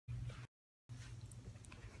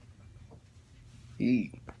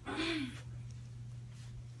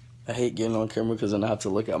I hate getting on camera because then I have to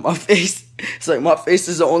look at my face. It's like my face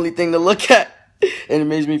is the only thing to look at. And it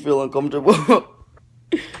makes me feel uncomfortable.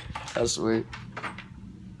 That's weird.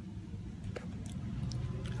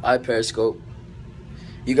 Hi, Periscope.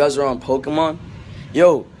 You guys are on Pokemon?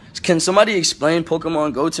 Yo, can somebody explain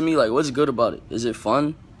Pokemon Go to me? Like, what's good about it? Is it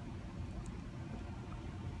fun?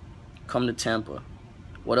 Come to Tampa.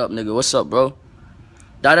 What up, nigga? What's up, bro?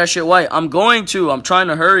 Dye that shit white. I'm going to. I'm trying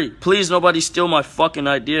to hurry. Please, nobody steal my fucking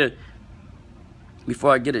idea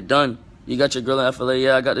before I get it done. You got your girl in FLA?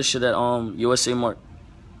 Yeah, I got this shit at USA Mart.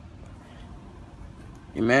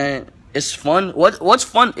 Yeah, man, it's fun. What's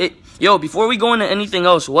fun? Yo, before we go into anything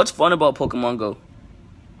else, what's fun about Pokemon Go?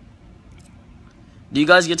 Do you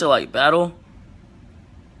guys get to, like, battle?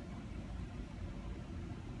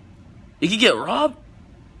 You can get robbed?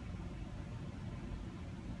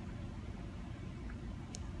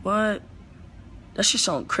 What? That shit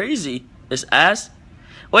sound crazy. It's ass.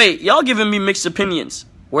 Wait, y'all giving me mixed opinions.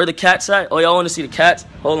 Where the cats at? Oh, y'all want to see the cats?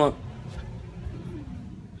 Hold on.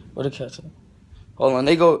 Where the cats at? Hold on.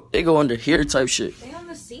 They go under here type shit. They on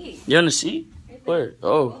the seat. You on the seat? Right. Where?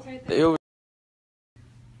 Oh, right, they over.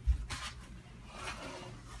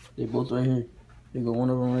 They both right here. They got one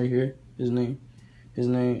of them right here. His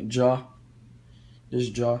name, Jah. This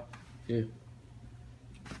Jah. Yeah.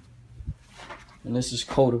 And this is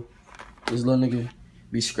Coda. This little nigga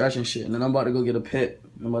be scratching shit. And then I'm about to go get a pet.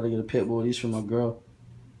 I'm about to get a pit bull. These for my girl.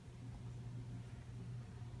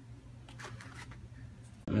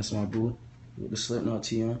 And that's my boo with the Slipknot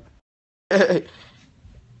tee on.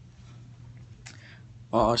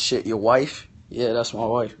 Oh shit, your wife? Yeah, that's my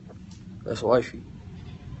wife. That's wifey.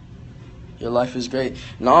 Your life is great.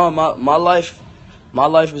 No, my life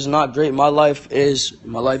is not great. My life is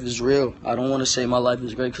real. I don't want to say my life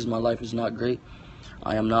is great because my life is not great.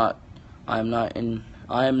 I'm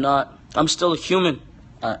still a human.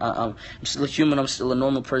 I'm still a human. I'm still a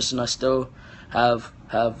normal person. I still have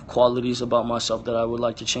qualities about myself that I would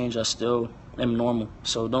like to change. I still am normal.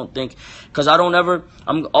 So don't think, because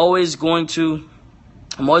I'm always going to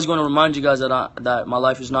remind you guys that my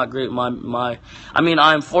life is not great. I mean,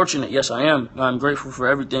 I am fortunate. Yes, I am. I'm grateful for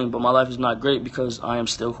everything, but my life is not great because I am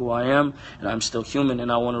still who I am, and I'm still human,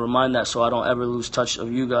 and I want to remind that so I don't ever lose touch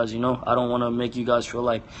of you guys, you know? I don't want to make you guys feel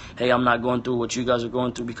like, hey, I'm not going through what you guys are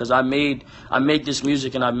going through, because I made this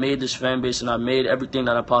music, and I made this fan base, and I made everything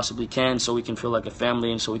that I possibly can so we can feel like a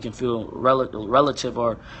family, and so we can feel relative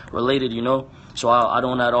or related, you know? So I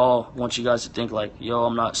don't at all want you guys to think like, yo,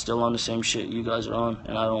 I'm not still on the same shit you guys are on,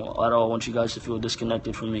 and I don't at all want you guys to feel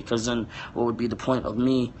disconnected from me, because then what would be the point of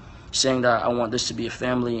me saying that I want this to be a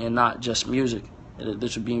family and not just music?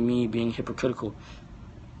 This would be me being hypocritical.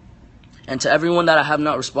 And to everyone that I have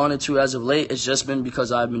not responded to as of late, it's just been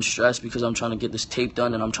because I've been stressed because I'm trying to get this tape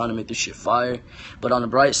done and I'm trying to make this shit fire. But on the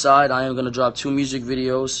bright side, I am going to drop 2 music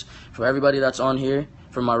videos for everybody that's on here.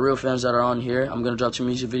 For my real fans that are on here, I'm going to drop 2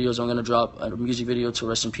 music videos. I'm going to drop a music video to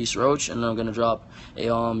Rest in Peace Roach, and then I'm going to drop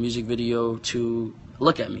a music video to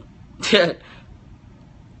Look at Me. Yeah.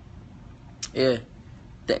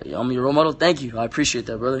 I'm your role model. Thank you. I appreciate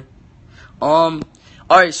that, brother.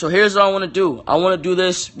 Alright, so here's what I want to do. I want to do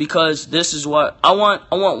this because this is what I want.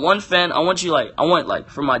 I want one fan. I want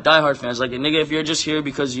for my diehard fans, like, nigga, if you're just here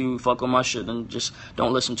because you fuck with my shit, then just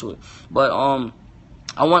don't listen to it. But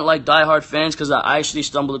I want like diehard fans, because I actually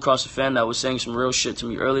stumbled across a fan that was saying some real shit to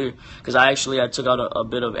me earlier, because I took out a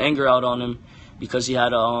bit of anger out on him because he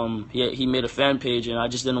had he made a fan page, and I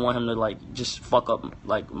just didn't want him to like just fuck up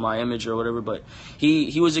like my image or whatever. But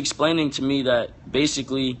he was explaining to me that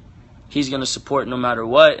basically he's gonna support no matter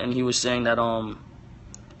what, and he was saying that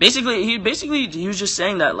Basically, he was just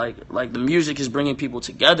saying that like the music is bringing people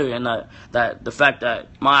together, and that the fact that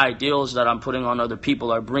my ideals that I'm putting on other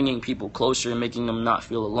people are bringing people closer and making them not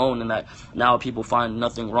feel alone, and that now people find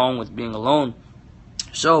nothing wrong with being alone.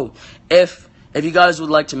 So if you guys would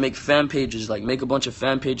like to make fan pages, like make a bunch of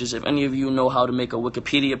fan pages, if any of you know how to make a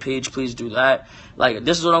Wikipedia page, please do that. Like,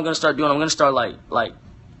 this is what I'm gonna start doing. I'm gonna start like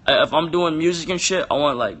if I'm doing music and shit, I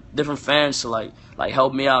want like different fans to like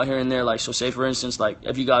help me out here and there. Like, so say for instance, like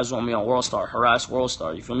if you guys want me on Worldstar, harass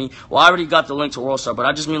Worldstar, you feel me? Well, I already got the link to Worldstar, but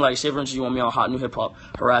I just mean like, say for instance, you want me on Hot New Hip Hop,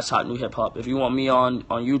 harass Hot New Hip Hop. If you want me on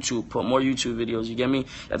YouTube, put more YouTube videos, you get me?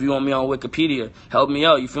 If you want me on Wikipedia, help me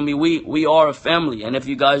out, you feel me? We are a family, and if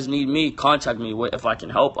you guys need me, contact me. If I can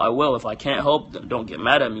help, I will. If I can't help, don't get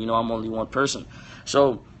mad at me, you know, I'm only one person.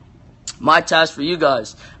 So my task for you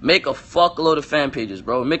guys, make a fuckload of fan pages,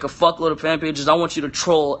 bro. Make a fuckload of fan pages. I want you to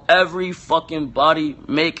troll every fucking body.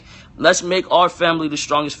 Make let's make our family the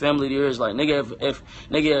strongest family there is. Like, nigga,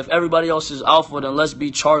 if everybody else is alpha, then let's be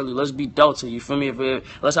Charlie, let's be Delta. You feel me?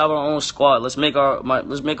 Let's have our own squad. Let's make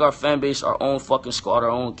our fan base our own fucking squad, our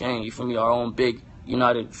own gang. You feel me? Our own big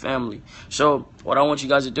united family. So what I want you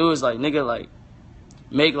guys to do is, like, nigga, like,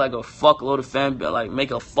 make like a fuckload of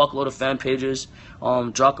fan pages. Try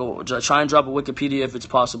and drop a Wikipedia if it's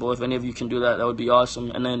possible. If any of you can do that, that would be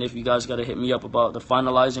awesome. And then if you guys gotta hit me up about the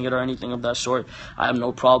finalizing it or anything of that sort, I have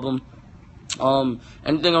no problem.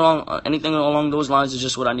 Anything along those lines is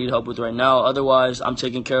just what I need help with right now. Otherwise, I'm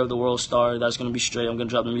taking care of the World Star. That's gonna be straight. I'm gonna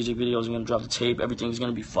drop the music videos. I'm gonna drop the tape. Everything's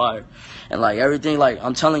gonna be fire. And like everything, like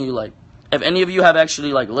I'm telling you, like, if any of you have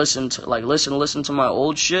actually like listened to my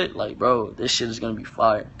old shit, like, bro, this shit is gonna be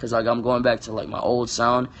fire. Cause like I'm going back to like my old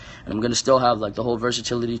sound, and I'm gonna still have like the whole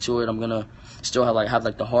versatility to it. I'm gonna still have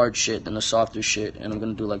like the hard shit and the softer shit, and I'm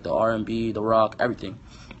gonna do like the R&B, the rock, everything.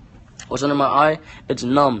 What's under my eye? It's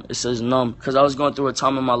numb. It says numb. Cause I was going through a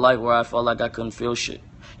time in my life where I felt like I couldn't feel shit.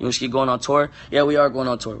 You want to keep going on tour? Yeah, we are going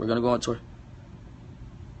on tour. We're gonna go on tour.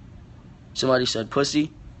 Somebody said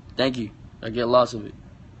pussy. Thank you. I get lots of it.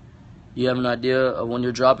 You have an idea of when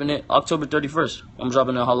you're dropping it? October 31st. I'm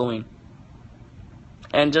dropping it on Halloween.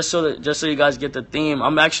 And just so you guys get the theme,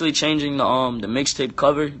 I'm actually changing the mixtape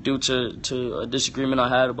cover due to a disagreement I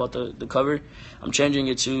had about the cover. I'm changing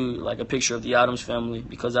it to like a picture of the Addams family,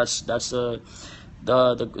 because that's the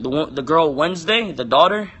girl Wednesday, the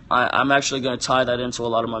daughter. I'm actually gonna tie that into a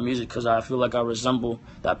lot of my music, because I feel like I resemble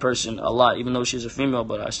that person a lot, even though she's a female.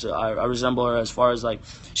 But I resemble her as far as like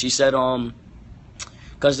she said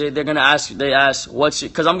because they ask what's it,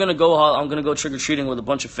 because I'm gonna go trick or treating with a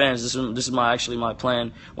bunch of fans. This is my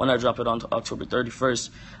plan when I drop it on October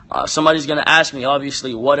 31st. Somebody's gonna ask me,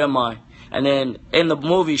 obviously, what am I? And then in the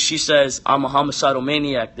movie she says I'm a homicidal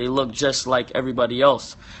maniac. They look just like everybody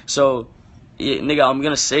else. So yeah, nigga, I'm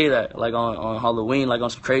gonna say that like on Halloween, like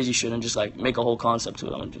on some crazy shit, and just like make a whole concept to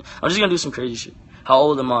it. I'm just gonna do some crazy shit. How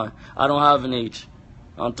old am I? I don't have an age.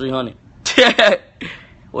 I'm 300.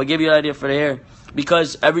 Well, give you an idea for the hair.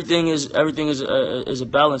 Because everything is a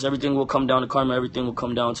balance. Everything will come down to karma. Everything will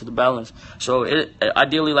come down to the balance. So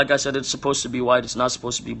ideally, like I said, it's supposed to be white. It's not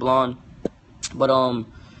supposed to be blonde. But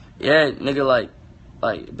yeah, nigga, like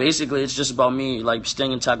basically, it's just about me like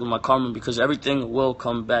staying intact with my karma, because everything will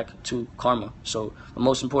come back to karma. So the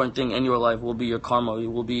most important thing in your life will be your karma. It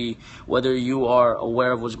will be whether you are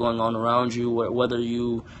aware of what's going on around you, whether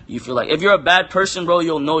you feel like, if you're a bad person, bro,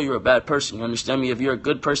 you'll know you're a bad person. You understand me? If you're a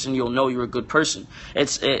good person, you'll know you're a good person.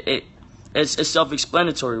 It's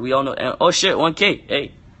self-explanatory. We all know. And, oh shit, 1K.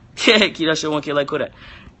 Hey, keep that shit 1K like that.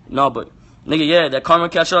 No, but nigga, yeah, that karma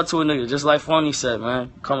catch up to a nigga, just like Fonny said,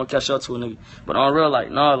 man. Karma catch up to a nigga. But on real, like,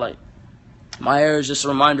 nah, like, my hair is just a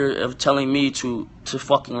reminder of telling me to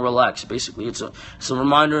fucking relax, basically. It's a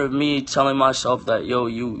reminder of me telling myself that, yo,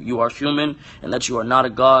 you are human, and that you are not a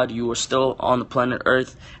god. You are still on the planet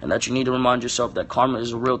Earth, and that you need to remind yourself that karma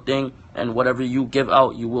is a real thing, and whatever you give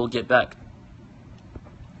out, you will get back.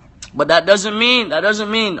 But that doesn't mean,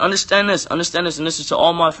 understand this, and this is to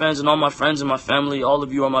all my fans and all my friends and my family. All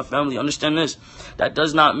of you are my family. Understand this. That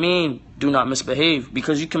does not mean do not misbehave,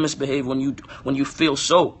 because you can misbehave when you feel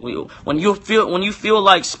so. When you feel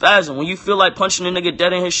like spazzing, when you feel like punching a nigga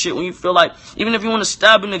dead in his shit, when you feel like, even if you want to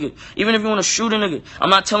stab a nigga, even if you want to shoot a nigga,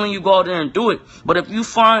 I'm not telling you go out there and do it. But if you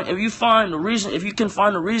find the reason, if you can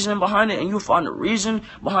find the reason behind it, and you find the reason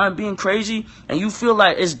behind being crazy, and you feel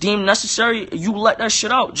like it's deemed necessary, you let that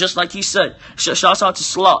shit out. Just like he said. Shouts out to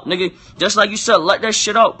SLUMP, nigga. Just like you said, let that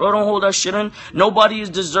shit out, bro. Don't hold that shit in. Nobody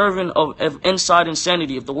is deserving of inside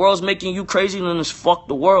insanity. If the world's making you crazy, then it's fuck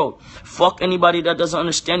the world. Fuck anybody that doesn't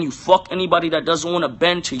understand you. Fuck anybody that doesn't want to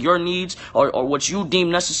bend to your needs or what you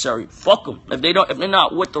deem necessary. Fuck them. If they're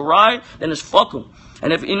not with the ride, then it's fuck them.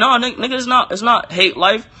 And if nigga, it's not hate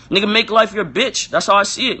life. Nigga, make life your bitch. That's how I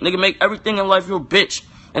see it. Nigga, make everything in life your bitch.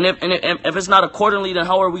 And if it's not accordingly, then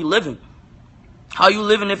how are we living? How you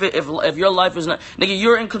living if your life is not, nigga,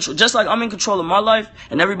 you're in control, just like I'm in control of my life,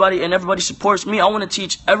 and everybody supports me. I want to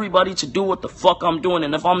teach everybody to do what the fuck I'm doing,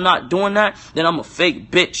 and if I'm not doing that, then I'm a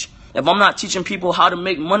fake bitch. If I'm not teaching people how to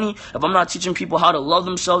make money, if I'm not teaching people how to love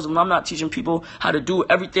themselves, if I'm not teaching people how to do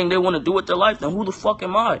everything they want to do with their life, then who the fuck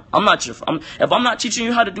am I? If I'm not teaching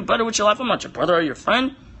you how to do better with your life, I'm not your brother or your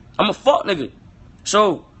friend. I'm a fuck nigga.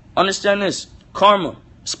 So understand this: karma,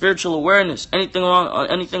 spiritual awareness, anything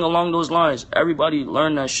along those lines. Everybody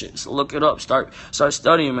learn that shit. So look it up. Start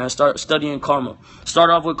studying, man. Start studying karma. Start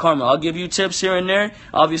off with karma. I'll give you tips here and there.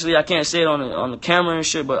 Obviously, I can't say it on the camera and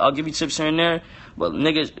shit, but I'll give you tips here and there. But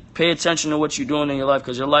niggas, pay attention to what you're doing in your life,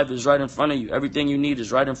 because your life is right in front of you. Everything you need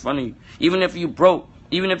is right in front of you. Even if you broke,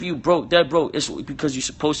 Even if you broke, dead broke, it's because you're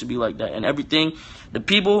supposed to be like that. And everything, the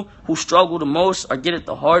people who struggle the most or get it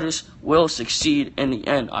the hardest will succeed in the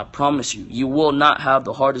end. I promise you. You will not have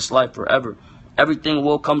the hardest life forever. Everything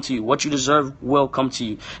will come to you. What you deserve will come to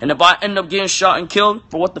you. And if I end up getting shot and killed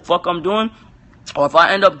for what the fuck I'm doing, or if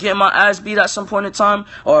I end up getting my ass beat at some point in time,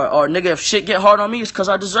 or nigga, if shit get hard on me, it's because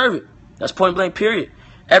I deserve it. That's point blank, period.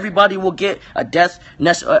 Everybody will get a death.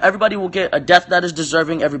 Everybody will get a death that is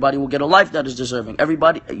deserving. Everybody will get a life that is deserving.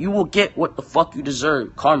 Everybody, you will get what the fuck you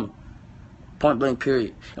deserve. Karma. Point blank,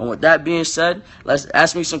 period. And with that being said, let's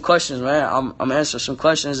ask me some questions, man. I'm answering some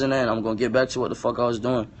questions, and then I'm gonna get back to what the fuck I was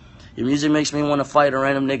doing. Your music makes me want to fight a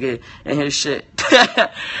random nigga and his shit. I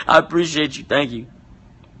appreciate you. Thank you.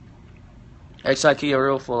 XIK, a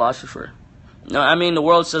real philosopher. No, I mean, the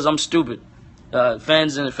world says I'm stupid.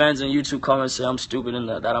 Fans in YouTube comments say I'm stupid and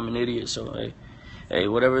that I'm an idiot. So hey,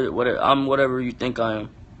 whatever, I'm whatever you think I am.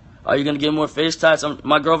 Are you gonna get more face tats?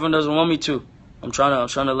 My girlfriend doesn't want me to. I'm trying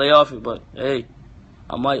to lay off it, but hey,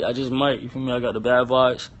 I just might. You feel me? I got the bad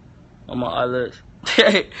vibes on my eyelids.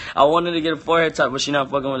 I wanted to get a forehead tat, but she not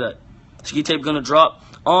fucking with that. Ski tape gonna drop.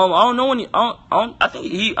 I don't know when I think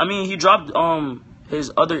he dropped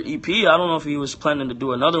his other EP. I don't know if he was planning to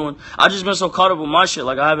do another one. I just been so caught up with my shit,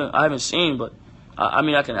 like I haven't seen, but I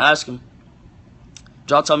mean I can ask him.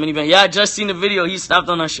 Drop top minivan. Yeah, I just seen the video. He snapped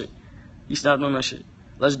on that shit.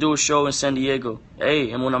 Let's do a show in San Diego.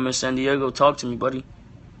 Hey, and when I'm in San Diego, talk to me, buddy.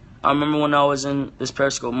 I remember when I was in this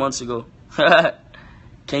Periscope months ago.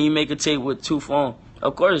 Can you make a tape with 2 phones?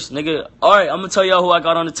 Of course, nigga. Alright, I'm gonna tell y'all who I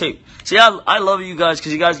got on the tape. See, I love you guys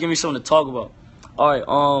because you guys give me something to talk about. Alright,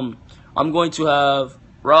 I'm going to have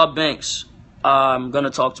Rob Banks. I'm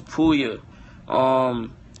gonna talk to Puya.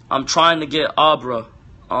 I'm trying to get Abra.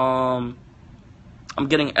 I'm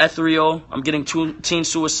getting Ethereal. I'm getting Teen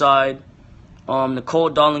Suicide. Nicole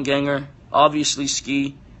Dollenganger. Obviously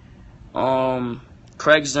Ski.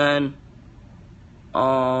 Craig Zen.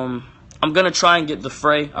 I'm gonna try and get the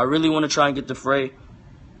Fray. I really want to try and get the Fray.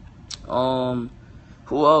 Who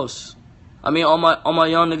else? I mean, all my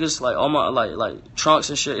young niggas, like all my like Trunks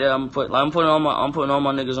and shit. Yeah, I'm putting all my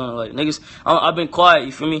niggas on it. Like niggas, I've been quiet.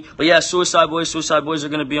 You feel me? But yeah, Suicide Boys are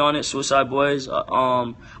gonna be on it. Suicide Boys.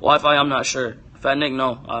 Wi-Fi, I'm not sure. Fat Nick,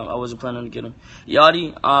 no, I wasn't planning to get him.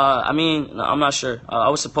 Yachty, I mean, I'm not sure. I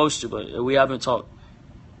was supposed to, but we haven't talked.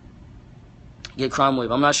 Get Crime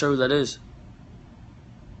Wave. I'm not sure who that is.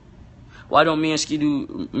 Why don't me and Ski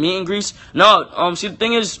do meet and greets? No, see, the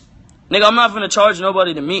thing is, nigga, I'm not gonna charge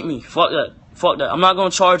nobody to meet me. Fuck that. I'm not gonna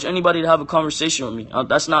charge anybody to have a conversation with me.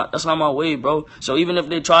 That's not my way, bro. So even if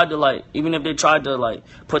they tried to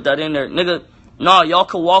put that in there, nigga, nah, y'all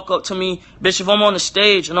could walk up to me, bitch. If I'm on the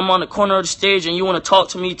stage and I'm on the corner of the stage and you wanna talk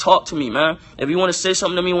to me, man. If you wanna say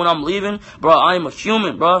something to me when I'm leaving, bro, I am a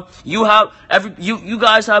human, bro. You guys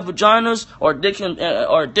have vaginas or dick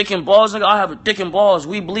and balls, nigga. I have a dick and balls.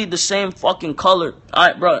 We bleed the same fucking color.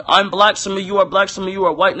 Alright, bro. I'm black. Some of you are black. Some of you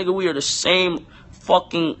are white, nigga. We are the same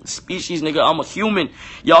fucking species, nigga. I'm a human.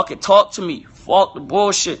 Y'all can talk to me. Fuck the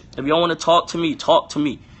bullshit. If y'all wanna talk to me, talk to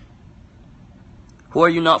me. Who are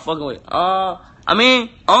you not fucking with? I mean,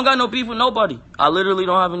 I don't got no beef with nobody. I literally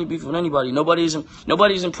don't have any beef with anybody. Nobody's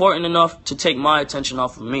important enough to take my attention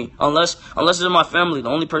off of me. Unless it's my family. The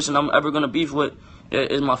only person I'm ever gonna beef with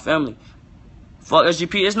is my family. Fuck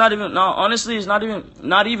SGP. It's not even. No, honestly, it's not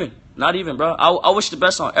even, bro. I wish the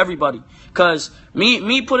best on everybody. Cause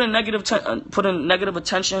me putting negative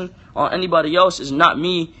attention on anybody else is not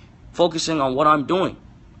me focusing on what I'm doing.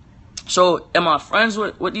 So, am I friends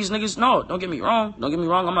with these niggas? No, don't get me wrong.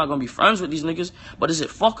 I'm not going to be friends with these niggas. But is it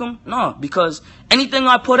fuck them? No, because anything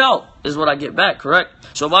I put out is what I get back, correct?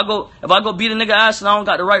 So, if I go beat a nigga ass and I don't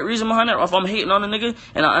got the right reason behind it, or if I'm hating on a nigga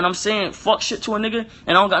and I'm saying fuck shit to a nigga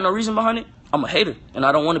and I don't got no reason behind it, I'm a hater. And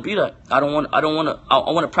I don't want to be that. I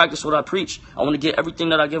want to practice what I preach. I want to get everything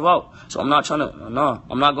that I give out. So, I'm not going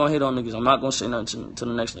to hate on niggas. I'm not going to say nothing to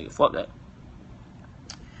the next nigga. Fuck that.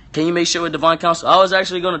 Can you make shit with Divine Counsel? I was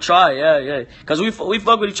actually gonna try, yeah. Cause we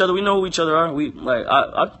fuck with each other. We know who each other are. We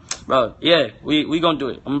bro, yeah. We gonna do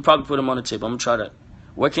it. I'm gonna probably put him on the tape. I'm gonna try that.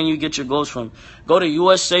 Where can you get your goals from? Go to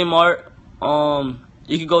USA Mart.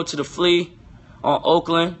 You can go to the Flea on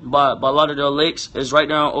Oakland by Lauderdale Lakes. It's right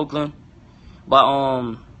there on Oakland by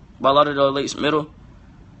Lauderdale Lakes middle.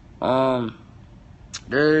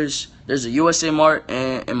 There's a USA Mart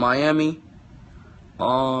in Miami.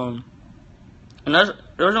 And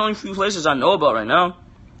there's only a few places I know about right now.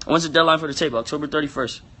 When's the deadline for the tape? October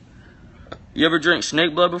 31st. You ever drink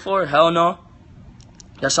snake blood before? Hell no.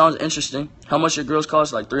 That sounds interesting. How much your girls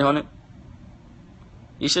cost? Like 300.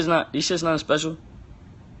 These shit's not special.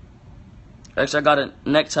 Actually, I got a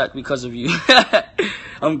neck tack because of you.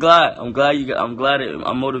 I'm glad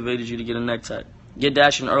I motivated you to get a necktie. Get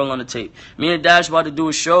Dash and Earl on the tape. Me and Dash about to do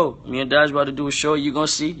a show. You gonna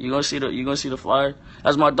see the flyer.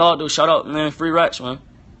 That's my dog though. Shout out, man. Free Racks, man.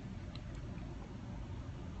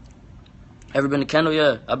 Ever been to Kendall?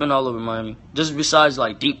 Yeah, I've been all over Miami. Just besides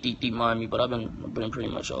like deep Miami, but I've been pretty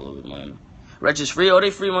much all over Miami. Rex is free. Oh,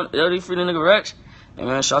 they free the nigga Rex. Hey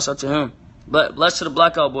man, shouts out to him. But bless to the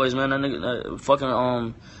Blackout Boys, man. That nigga,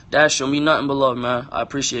 fucking Dash show me nothing but love, man. I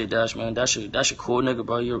appreciate Dash, man. Dash a cool nigga,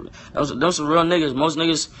 bro. Them some real niggas. Most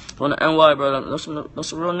niggas from the NY, bro. Them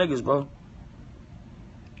some real niggas, bro.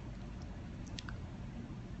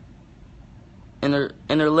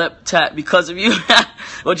 Inner lip tap because of you.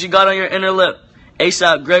 What you got on your inner lip?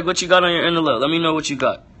 ASAP, Greg, what you got on your inner lip? Let me know what you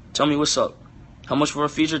got. Tell me what's up. How much for a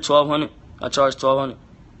feature? $1,200. I charge $1,200.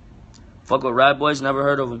 Fuck with Rad Boys. Never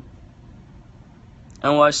heard of them.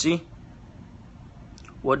 NYC.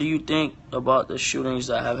 What do you think about the shootings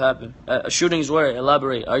that have happened? Shootings where?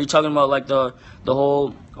 Elaborate. Are you talking about like the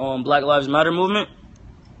whole Black Lives Matter movement?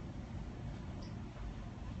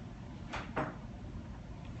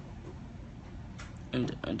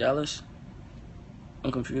 In Dallas?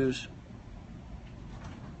 I'm confused.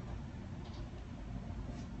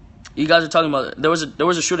 You guys are talking about there was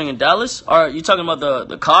a shooting in Dallas? Or are you talking about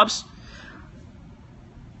the cops?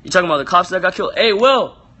 You talking about the cops that got killed? Hey,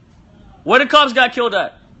 Will, where the cops got killed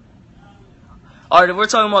at? All right, if we're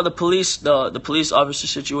talking about the police officer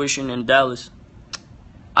situation in Dallas,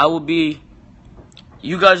 I will be.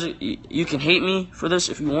 You guys, you can hate me for this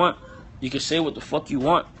if you want. You can say what the fuck you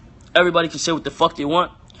want. Everybody can say what the fuck they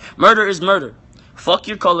want. Murder is murder. Fuck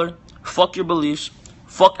your color. Fuck your beliefs.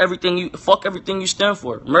 Fuck everything you stand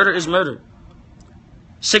for. Murder is murder.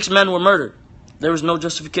 6 men were murdered. There was no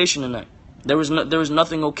justification in that. There was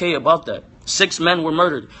nothing okay about that. 6 men were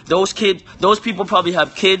murdered. Those people probably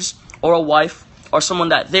have kids or a wife or someone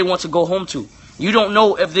that they want to go home to. You don't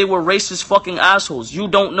know if they were racist fucking assholes. You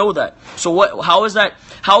don't know that. So what? How is that?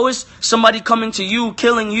 How is somebody coming to you,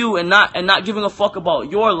 killing you, and not giving a fuck about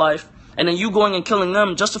your life, and then you going and killing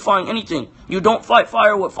them, justifying anything? You don't fight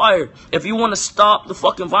fire with fire. If you want to stop the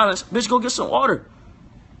fucking violence, bitch, go get some water.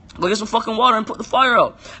 Go get some fucking water and put the fire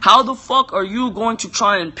out. How the fuck are you going to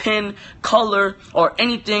try and pin color or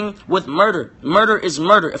anything with murder? Murder is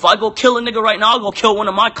murder. If I go kill a nigga right now, I'll go kill one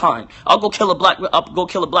of my kind. I'll go kill a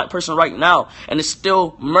black person right now, and it's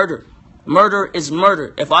still murder. Murder is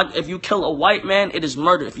murder. If you kill a white man, it is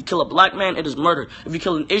murder. If you kill a black man, it is murder. If you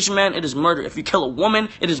kill an Asian man, it is murder. If you kill a woman,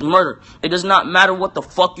 it is murder. It does not matter what the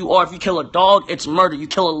fuck you are. If you kill a dog, it's murder. You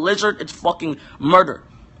kill a lizard, it's fucking murder.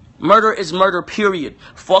 Murder is murder, period.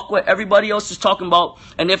 Fuck what everybody else is talking about.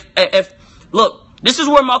 And if look, this is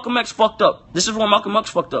where Malcolm X fucked up. And this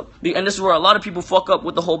is where a lot of people fuck up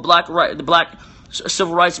with the whole black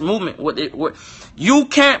civil rights movement. You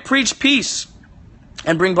can't preach peace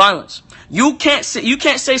and bring violence. You can't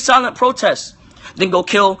say silent protests, then go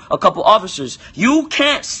kill a couple officers. You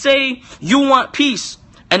can't say you want peace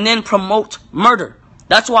and then promote murder.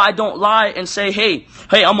 That's why I don't lie and say, hey,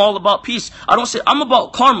 I'm all about peace. I don't say I'm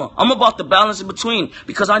about karma. I'm about the balance in between,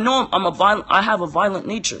 because I know I have a violent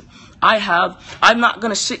nature. I'm not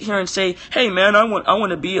gonna sit here and say, hey man, I want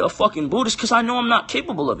to be a fucking Buddhist, because I know I'm not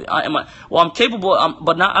capable of it. I'm capable,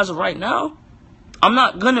 but not as of right now. I'm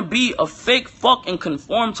not gonna be a fake fuck and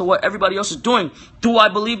conform to what everybody else is doing. Do I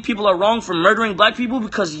believe people are wrong for murdering black people?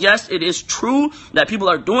 Because yes, it is true that people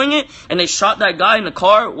are doing it, and they shot that guy in the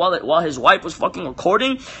car while his wife was fucking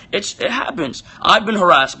recording. It happens. I've been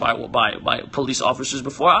harassed by police officers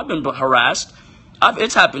before. I've been harassed.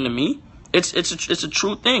 It's happened to me. It's a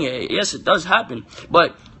true thing. Yes, it does happen.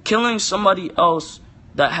 But killing somebody else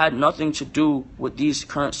that had nothing to do with these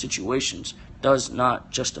current situations does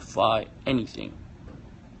not justify anything.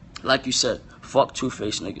 Like you said, fuck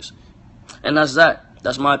two-faced niggas. And that's that.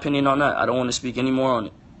 That's my opinion on that. I don't want to speak any more on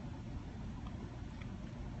it.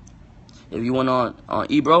 If you went on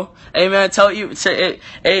Ebro, hey man,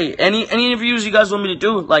 hey, any interviews you guys want me to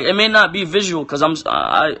do, like, it may not be visual, because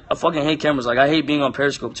I fucking hate cameras. Like, I hate being on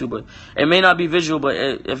Periscope too, but it may not be visual. But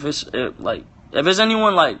if it's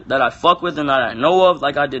anyone like that I fuck with and that I know of,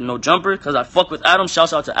 like I did No Jumper, because I fuck with Adam.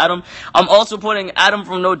 Shouts out to Adam. I'm also putting Adam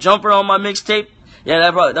from No Jumper on my mixtape.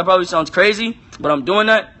 Yeah, that probably sounds crazy, but I'm doing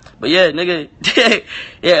that. But yeah, nigga,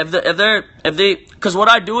 yeah, if they, cause what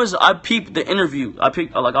I do is I peep the interview. I'll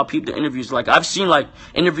peep the interviews. Like, I've seen like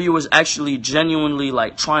interviewers actually genuinely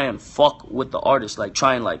like try and fuck with the artist, like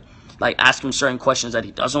try and like ask him certain questions that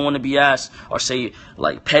he doesn't want to be asked, or say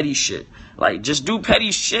like petty shit. Like, just do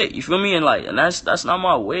petty shit, you feel me? And that's not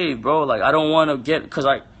my wave, bro. Like, I don't want to get, cause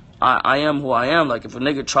I am who I am. Like, if a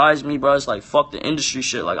nigga tries me, bro, it's like, fuck the industry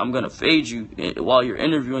shit. Like, I'm gonna fade you while you're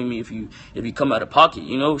interviewing me if you come out of pocket,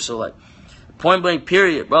 you know? So, like, point blank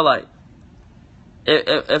period, bro. Like,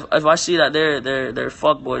 if I see that they're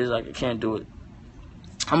fuck boys, like, I can't do it.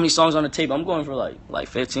 How many songs on the tape? I'm going for like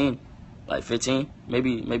 15,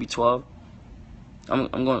 maybe 12.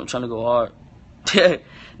 I'm trying to go hard.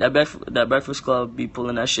 that Breakfast Club be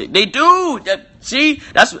pulling that shit. They do. See,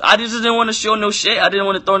 I just didn't want to show no shit. I didn't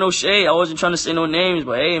want to throw no shade. I wasn't trying to say no names,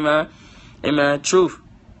 but hey man, truth.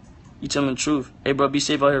 You telling the truth. Hey bro, be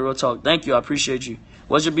safe out here, real talk. Thank you, I appreciate you.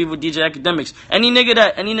 What's your beef with DJ Academics? Any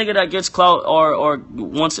nigga that gets clout or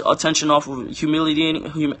wants attention off of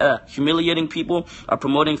humiliating people or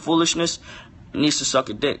promoting foolishness needs to suck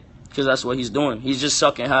a dick. Because that's what he's doing. He's just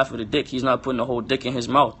sucking half of the dick. He's not putting the whole dick in his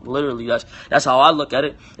mouth. Literally, that's how I look at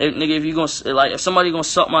it. Nigga, if somebody gonna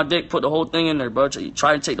suck my dick, put the whole thing in there, bro.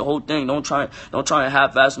 Try to take the whole thing. Don't try and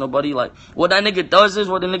half-ass nobody. Like, what that nigga does is,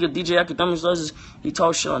 what the nigga DJ Academics does is, he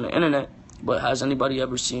talks shit on the internet. But has anybody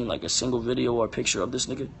ever seen like a single video or picture of this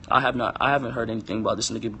nigga? I have not. I haven't heard anything about this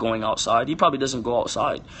nigga going outside. He probably doesn't go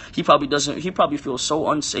outside. He probably feels so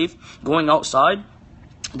unsafe going outside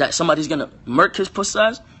that somebody's gonna murk his pussy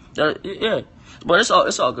ass. Yeah, but it's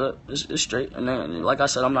all good. It's straight. And then, like I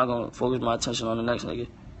said, I'm not gonna focus my attention on the next nigga.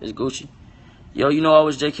 It's Gucci. Yo, you know I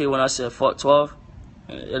was JK when I said fuck 12.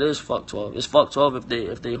 It is fuck 12. It's fuck 12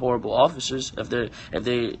 if they horrible officers. If they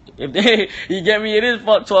you get me? It is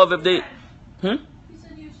fuck 12 if they. You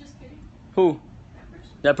said you was just kidding. Who?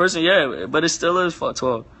 That person, yeah, but it still is fuck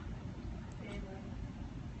 12.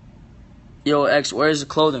 Yo, X, where's the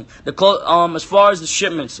clothing? As far as the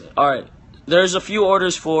shipments, all right. There's a few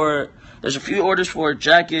orders for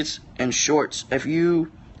jackets and shorts. If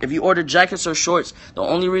you order jackets or shorts, the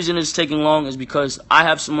only reason it's taking long is because I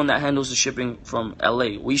have someone that handles the shipping from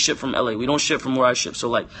LA. We ship from LA. We don't ship from where I ship. So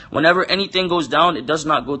like whenever anything goes down, it does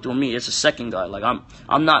not go through me. It's a second guy. Like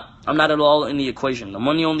I'm not at all in the equation. The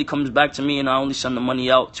money only comes back to me, and I only send the money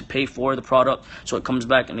out to pay for the product, so it comes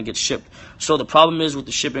back and it gets shipped. So the problem is with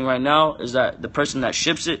the shipping right now is that the person that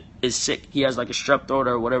ships it is sick. He has like a strep throat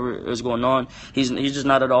or whatever is going on. He's just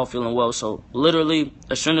not at all feeling well. So literally,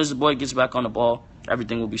 as soon as the boy gets back on the ball,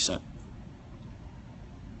 everything will be sent.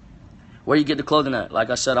 Where you get the clothing at? Like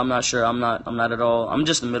I said, I'm not sure. I'm not at all. I'm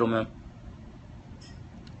just the middleman.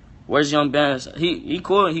 Where's Young Bands? He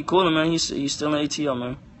coolin', man. He's still in ATL,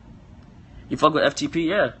 man. You fuck with FTP?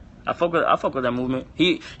 Yeah. I fuck with that movement.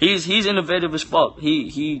 He's innovative as fuck.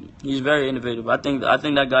 He's very innovative. I think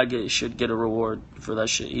that guy should get a reward for that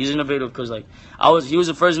shit. He's innovative because like he was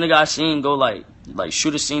the first nigga I seen go like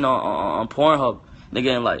shoot a scene on Pornhub.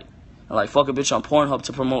 Nigga and like fuck a bitch on Pornhub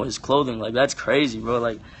to promote his clothing. Like that's crazy, bro.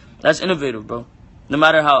 Like that's innovative, bro. No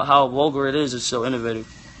matter how vulgar it is, it's so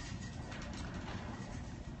innovative.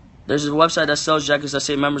 There's a website that sells jackets that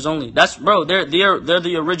say members only. That's bro. They're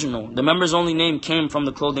the original. The members only name came from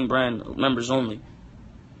the clothing brand members only.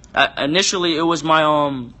 Initially, it was my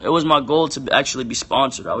goal to actually be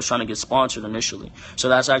sponsored. I was trying to get sponsored initially, so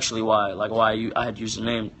that's actually why I had used the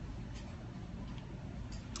name.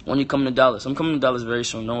 When you come to Dallas, I'm coming to Dallas very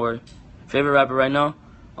soon. Don't worry. Favorite rapper right now?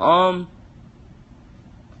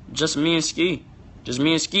 Just me and Ski. Just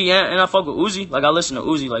me and Ski, and I fuck with Uzi. Like, I listen to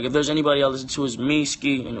Uzi. Like, if there's anybody I listen to, it's me,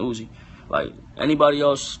 Ski, and Uzi. Like, anybody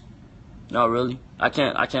else, not really. I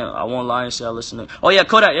won't lie and say I listen to... Oh, yeah,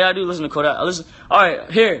 Kodak. Yeah, I do listen to Kodak. All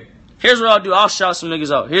right, here's what I'll do. I'll shout some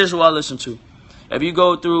niggas out. Here's who I listen to. If you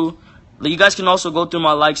go through... You guys can also go through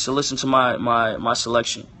my likes to listen to my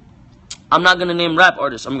selection. I'm not going to name rap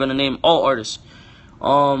artists. I'm going to name all artists.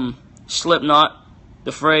 Slipknot,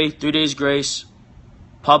 The Fray, 3 Days Grace,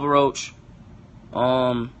 Papa Roach,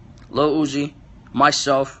 Lil Uzi,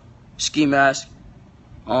 myself, Ski Mask,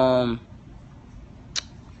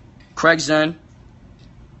 Craig Zen,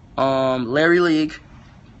 Larry League,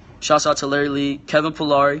 shouts out to Larry League, Kevin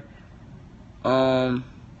Polari,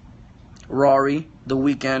 Rory, The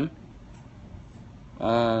Weeknd,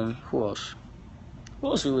 who else? Who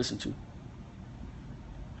else we listen to?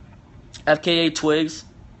 FKA Twigs.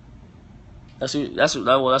 That's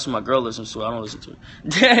what my girl listens to. I don't listen to it.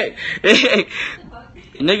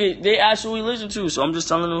 Nigga, they ask who we listen to, so I'm just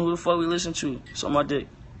telling them who the fuck we listen to. So my dick.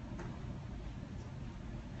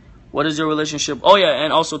 What is your relationship? Oh yeah,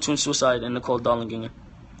 and also Teen Suicide and Nicole Dollinger.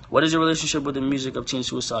 What is your relationship with the music of Teen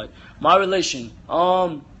Suicide? My relation.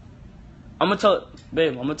 I'm gonna tell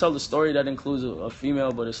the story that includes a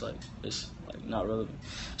female, but it's like not relevant.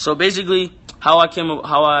 So basically, how I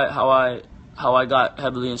got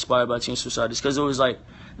heavily inspired by Teen Suicide is because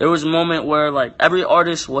there was a moment where like every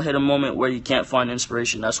artist will hit a moment where you can't find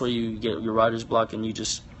inspiration. That's where you get your writer's block and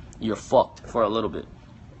you're fucked for a little bit.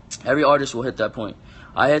 Every artist will hit that point.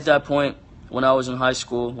 I hit that point when I was in high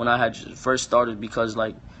school, when I had first started, because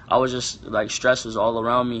like I was just like stress was all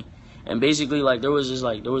around me, and basically like there was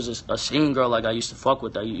this a scene girl like I used to fuck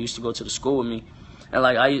with that used to go to the school with me,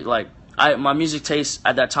 and my music taste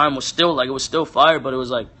at that time was still like it was still fire, but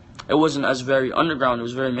it wasn't as very underground. It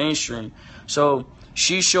was very mainstream. So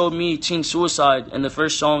she showed me Teen Suicide, and the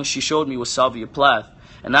first song she showed me was Salvia Plath,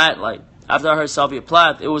 and that like after I heard Salvia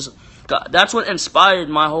Plath, that's what inspired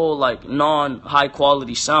my whole like non-high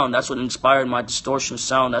quality sound. That's what inspired my distortion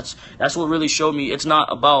sound. That's what really showed me it's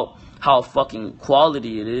not about how fucking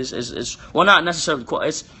quality it is. It's well, not necessarily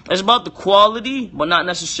it's about the quality, but not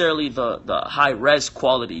necessarily the high res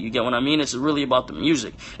quality. You get what I mean? It's really about the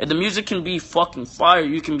music. If the music can be fucking fire,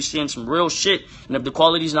 you can be seeing some real shit. And if the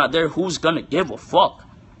quality's not there, who's gonna give a fuck?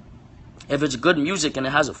 If it's good music and it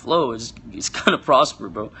has a flow, it's gonna prosper,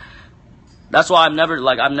 bro. That's why I've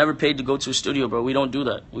never paid to go to a studio, bro. We don't do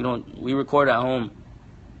that. We record at home.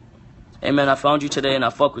 Hey, man, I found you today and I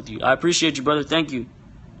fuck with you. I appreciate you, brother. Thank you.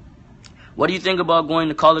 What do you think about going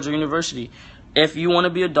to college or university? If you want to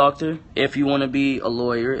be a doctor, if you want to be a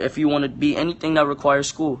lawyer, if you want to be anything that requires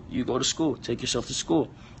school, you go to school. Take yourself to school.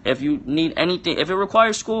 If you need anything, if it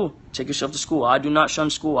requires school, take yourself to school. I do not shun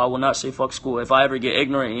school. I will not say fuck school. If I ever get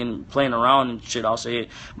ignorant and playing around and shit, I'll say it.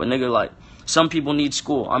 But nigga, like, some people need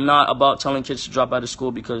school. I'm not about telling kids to drop out of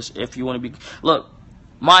school, because if you want to be, look,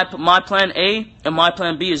 my plan A and my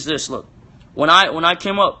plan B is this. Look, when I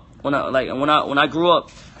came up, when I grew up,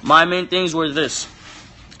 my main things were this.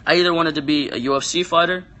 I either wanted to be a UFC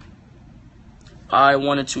fighter, I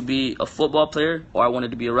wanted to be a football player, or I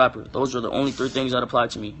wanted to be a rapper. Those were the only three things that applied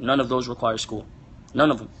to me. None of those require school. None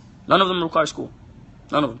of them. None of them require school.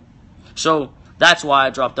 None of them. So that's why I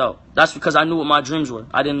dropped out. That's because I knew what my dreams were.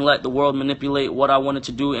 I didn't let the world manipulate what I wanted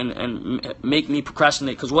to do and make me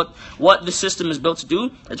procrastinate. Because what the system is built to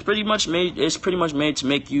do, it's pretty much made to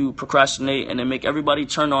make you procrastinate and then make everybody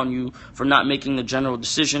turn on you for not making the general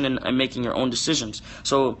decision and making your own decisions.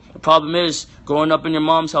 So the problem is, growing up in your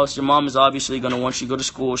mom's house, your mom is obviously going to want you to go to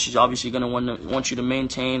school. She's obviously going to want you to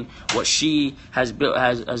maintain what she has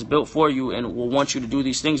built for you, and will want you to do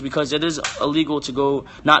these things because it is illegal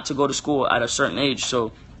not to go to school at a certain age.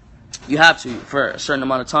 So you have to for a certain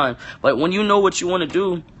amount of time. But when you know what you want to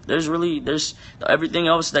do, there's everything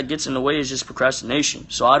else that gets in the way is just procrastination.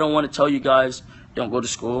 So I don't want to tell you guys don't go to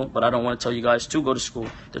school, but I don't want to tell you guys to go to school.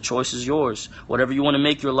 The choice is yours. Whatever you want to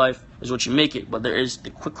make your life is what you make it. But there is the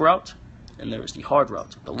quick route and there is the hard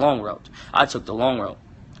route, the long route. I took the long route,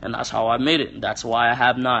 and that's how I made it. That's why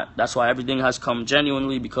that's why everything has come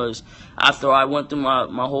genuinely, because after I went through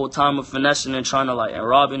my whole time of finessing and trying to and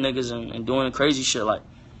robbing niggas and doing crazy shit, like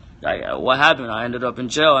what happened? I ended up in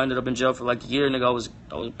jail. I ended up in jail for like a year, nigga. I was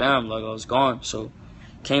bam, like I was gone. So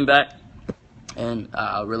came back and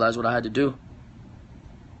I realized what I had to do.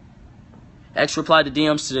 X replied to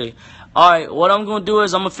DMs today. Alright, what I'm gonna do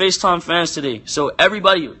is I'm gonna FaceTime fans today. So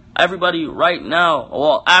everybody right now,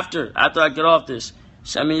 well after I get off this,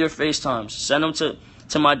 send me your FaceTimes. Send them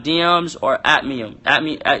to my DMs or at me them.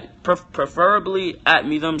 Preferably at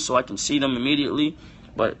me them so I can see them immediately.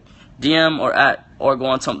 But DM or go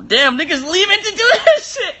on Tumblr. Damn, niggas leaving to do that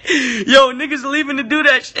shit. Yo, niggas leaving to do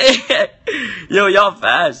that shit. Yo, y'all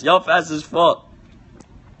fast. Y'all fast as fuck.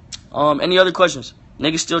 Any other questions?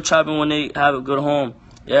 Niggas still trapping when they have a good home.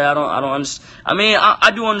 Yeah, I don't understand. I mean,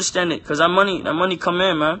 I do understand it, cause that money come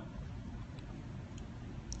in, man.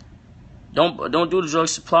 Don't do the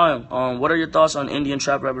drugs, supply them. What are your thoughts on Indian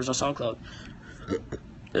trap rappers on SoundCloud?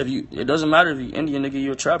 It doesn't matter if you're Indian, nigga,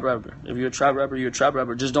 you're a trap rapper. If you're a trap rapper, you're a trap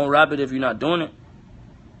rapper. Just don't rap it if you're not doing it.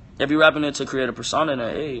 If you're rapping it to create a persona,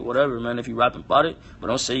 then hey, whatever, man. If you rapping about it, but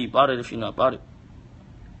don't say you bought it if you're not about it.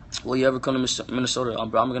 Will you ever come to Minnesota? I'm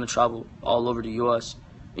gonna travel all over the U.S.,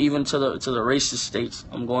 even to the racist states.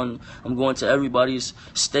 I'm going to everybody's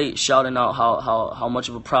state, shouting out how much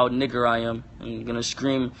of a proud nigger I am. I'm gonna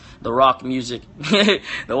scream the rock music,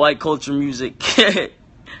 the white culture music.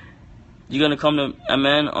 You gonna come to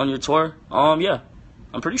MN on your tour? Yeah,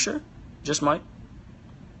 I'm pretty sure. Just might.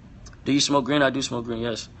 Do you smoke green? I do smoke green,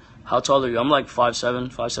 yes. How tall are you? I'm like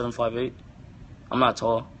 5'7", 5'8". I'm not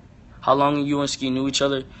tall. How long you and Ski knew each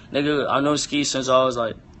other? Nigga, I know Ski since I was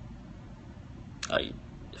like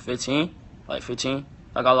 15. Like 15.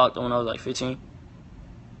 I got locked up when I was like 15.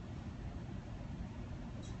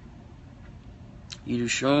 You do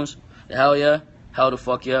shrooms? Hell yeah. Hell the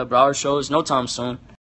fuck yeah. Broward shows? No time soon.